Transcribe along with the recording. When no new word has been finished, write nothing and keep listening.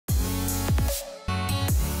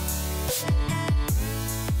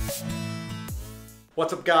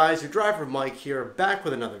What's up guys, your driver Mike here, back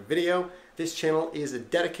with another video. This channel is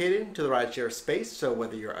dedicated to the rideshare space, so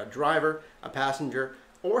whether you're a driver, a passenger,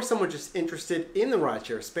 or someone just interested in the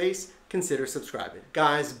rideshare space, consider subscribing.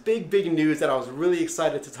 Guys, big news that I was really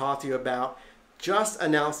excited to talk to you about. Just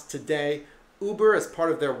announced today, Uber, as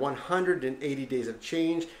part of their 180 days of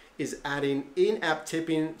change, is adding in-app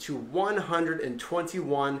tipping to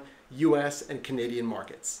 121 US and Canadian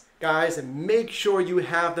markets. Guys, make sure you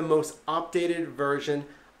have the most updated version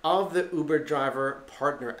of the Uber Driver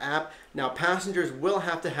Partner app. Now, passengers will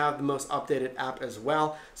have to have the most updated app as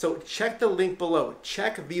well. So check the link below,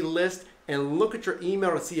 check the list, and look at your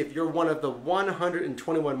email to see if you're one of the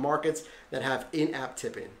 121 markets that have in-app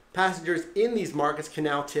tipping. Passengers in these markets can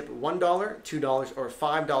now tip $1, $2, or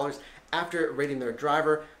 $5 after rating their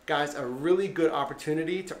driver. Guys, a really good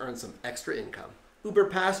opportunity to earn some extra income. Uber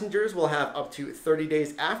passengers will have up to 30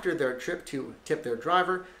 days after their trip to tip their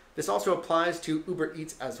driver. This also applies to Uber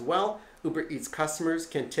Eats as well. Uber Eats customers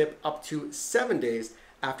can tip up to 7 days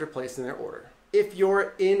after placing their order. If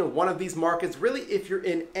you're in one of these markets, really if you're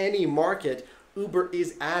in any market, Uber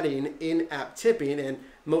is adding in-app tipping, and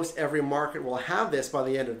most every market will have this by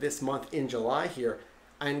the end of this month in July here.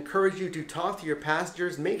 I encourage you to talk to your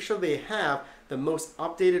passengers, make sure they have the most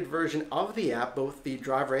updated version of the app. Both the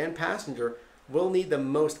driver and passenger will need the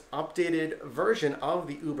most updated version of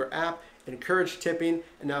the Uber app. Encourage tipping,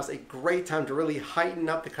 and now's a great time to really heighten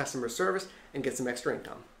up the customer service and get some extra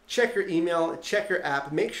income. Check your email, check your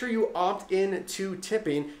app, make sure you opt in to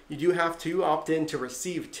tipping. You do have to opt in to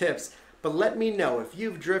receive tips, but let me know if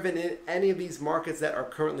you've driven in any of these markets that are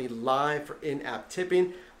currently live for in-app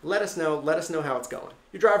tipping. Let us know how it's going.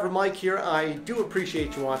 Your driver Mike here, I do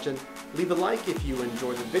appreciate you watching. Leave a like if you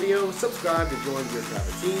enjoyed the video, subscribe to join your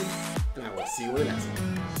driver team, and I will see you in the next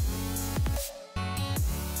one.